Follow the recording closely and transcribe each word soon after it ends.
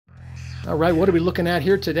All right, what are we looking at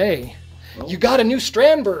here today? Well, you got a new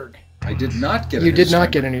Strandberg. I did not get. You did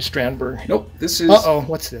not get a new Strandberg. Nope. This is.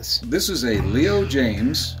 What's this? This is a Leo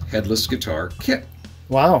Jaymz headless guitar kit.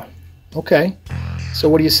 Wow. Okay. So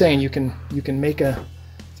what are you saying? You can make a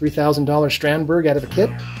 $3,000 Strandberg out of a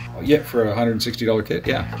kit? Yeah, for a $160 kit.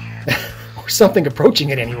 Yeah. Or something approaching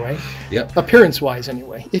it anyway. Yep. Appearance-wise,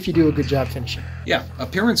 anyway. If you do a good job finishing. Yeah.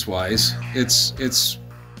 Appearance-wise, it's.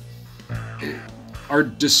 Our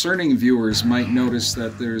discerning viewers might notice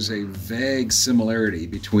that there's a vague similarity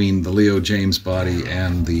between the Leo Jaymz body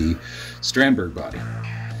and the Strandberg body.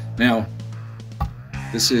 Now,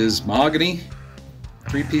 this is mahogany,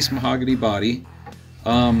 3-piece mahogany body.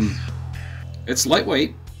 It's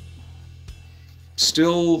lightweight,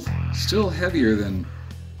 still heavier than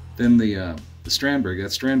the Strandberg.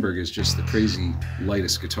 That Strandberg is just the crazy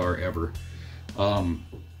lightest guitar ever.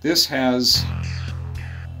 This has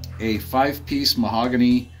a 5-piece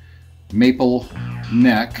mahogany maple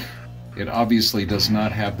neck. It obviously does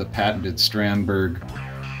not have the patented Strandberg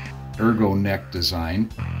ergo neck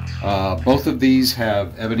design. Both of these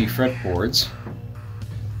have ebony fretboards.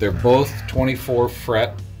 They're both 24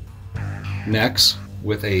 fret necks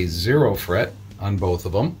with a 0 fret on both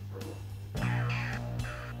of them.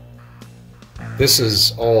 This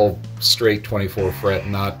is all straight 24 fret,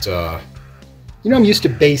 not You know, I'm used to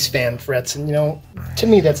bass fan frets, and you know, to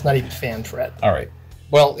me that's not even fan fret. all right.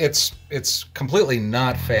 Well, it's completely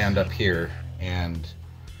not fanned up here, and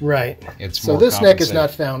Right. it's So more this neck is compensated. not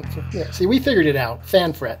found. Yeah, see, we figured it out.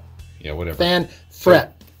 Fan fret. Yeah, whatever. Fan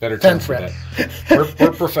fret. Better Fan term for fret. that.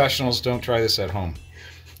 We're professionals. Don't try this at home.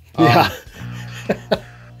 Yeah.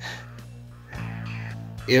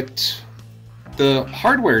 The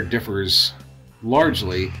hardware differs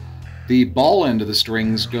largely. The ball end of the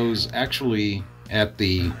strings goes actually at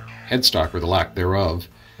the headstock, or the lack thereof.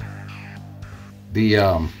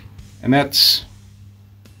 And that's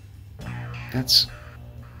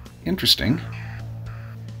interesting.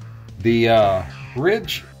 The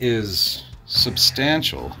bridge is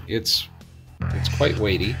substantial. It's quite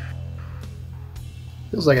weighty.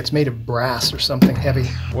 Feels like it's made of brass or something heavy.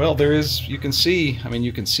 Well, there is, you can see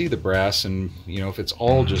the brass, and you know, if it's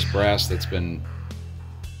all just brass that's been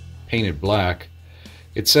painted black.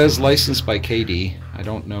 It says licensed by KD. I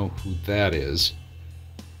don't know who that is,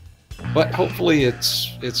 but hopefully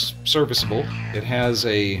it's serviceable. It has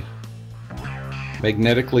a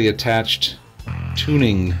magnetically attached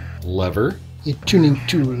tuning lever. A tuning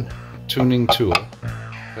tool. Tuning tool.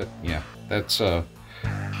 But yeah, that's it's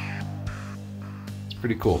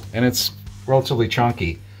pretty cool, and it's relatively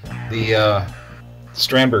chunky. The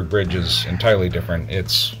Strandberg bridge is entirely different.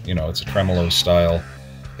 It's, you know, it's a tremolo style.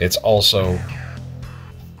 It's also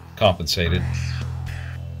compensated.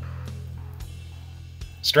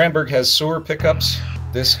 Strandberg has sewer pickups.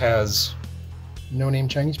 This has No-name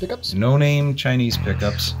Chinese pickups? no-name Chinese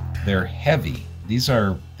pickups. They're heavy. These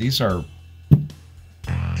are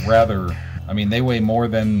rather, I mean, they weigh more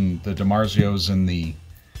than the DiMarzios and the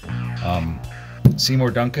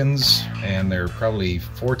Seymour Duncans, and they're probably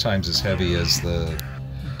 4 times as heavy as the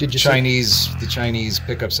Chinese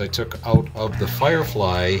pickups I took out of the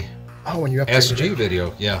Firefly when you SG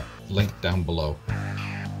video. Yeah, linked down below.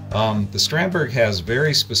 The Strandberg has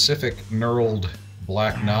very specific knurled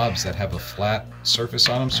black knobs that have a flat surface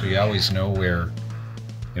on them, so you always know where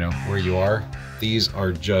you are. These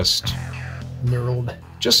are just knurled.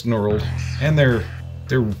 Just knurled, and they're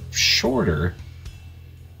shorter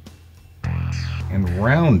and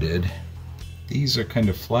rounded. These are kind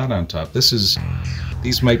of flat on top. These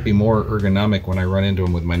might be more ergonomic when I run into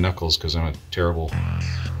them with my knuckles, because I'm a terrible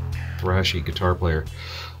thrashy guitar player.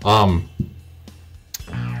 All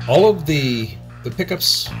of the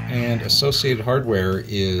pickups and associated hardware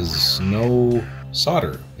is no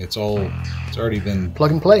solder. It's already been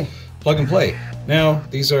plug and play. Plug and play. Now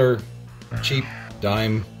these are cheap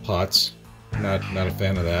dime pots. Not a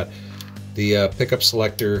fan of that. The pickup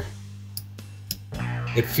selector,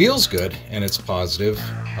 it feels good and it's positive.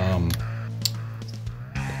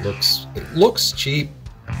 It looks cheap,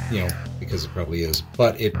 you know, because it probably is,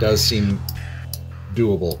 but it does seem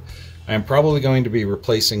doable. I'm probably going to be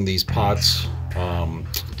replacing these pots.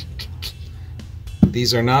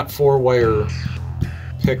 These are not 4-wire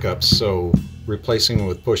pickups, so replacing them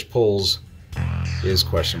with push-pulls is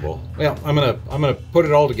questionable. Well, I'm gonna put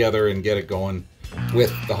it all together and get it going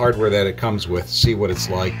with the hardware that it comes with, see what it's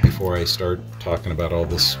like before I start talking about all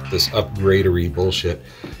this upgradery bullshit.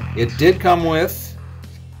 It did come with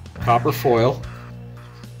copper foil,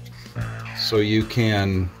 so you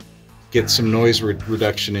can get some noise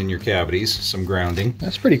reduction in your cavities, some grounding.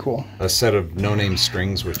 That's pretty cool. A set of no-name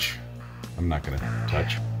strings, which I'm not going to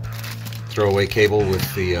touch. throwaway cable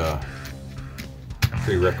with the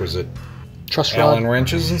prerequisite Truss Allen rod.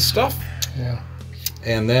 wrenches and stuff. Yeah.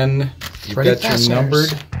 And then you've Threaded got your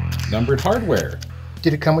fasteners. numbered hardware.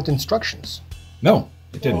 Did it come with instructions? No,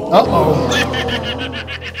 it didn't. Uh-oh.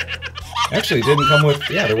 Actually, it didn't come with,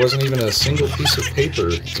 there wasn't even a single piece of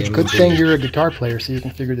paper. Good thing you're a guitar player so you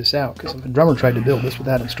can figure this out, because if a drummer tried to build this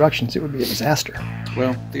without instructions, it would be a disaster.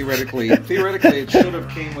 Well, theoretically it should have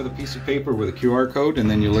came with a piece of paper with a QR code, and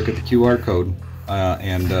then you look at the QR code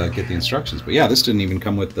and get the instructions. But yeah, this didn't even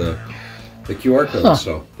come with the QR code,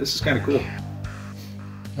 so this is kind of cool.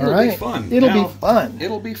 It'll be fun. It'll be fun.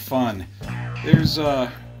 It'll be fun. There's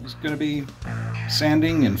going to be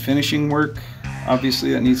sanding and finishing work.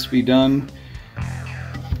 Obviously, that needs to be done.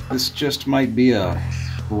 This just might be a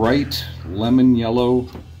bright lemon yellow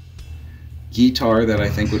guitar that I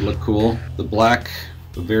think would look cool. The black,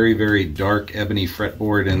 the very, very dark ebony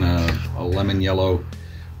fretboard and a lemon yellow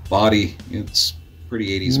body. It's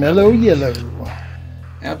pretty 80s. Mellow yellow.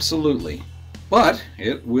 Absolutely. But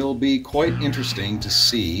it will be quite interesting to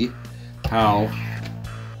see how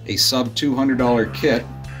a sub $200 kit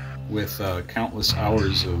with countless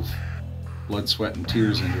hours of blood, sweat, and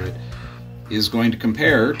tears into it is going to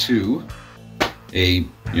compare to a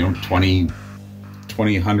 2000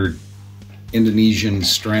 Indonesian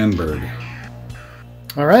Strandberg.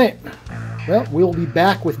 All right. Well, we'll be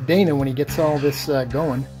back with Dana when he gets all this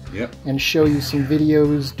going. Yep. And show you some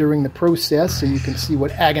videos during the process so you can see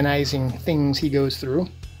what agonizing things he goes through.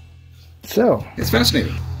 So, It's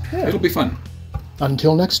fascinating. Yeah. It'll be fun.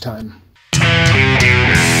 Until next time.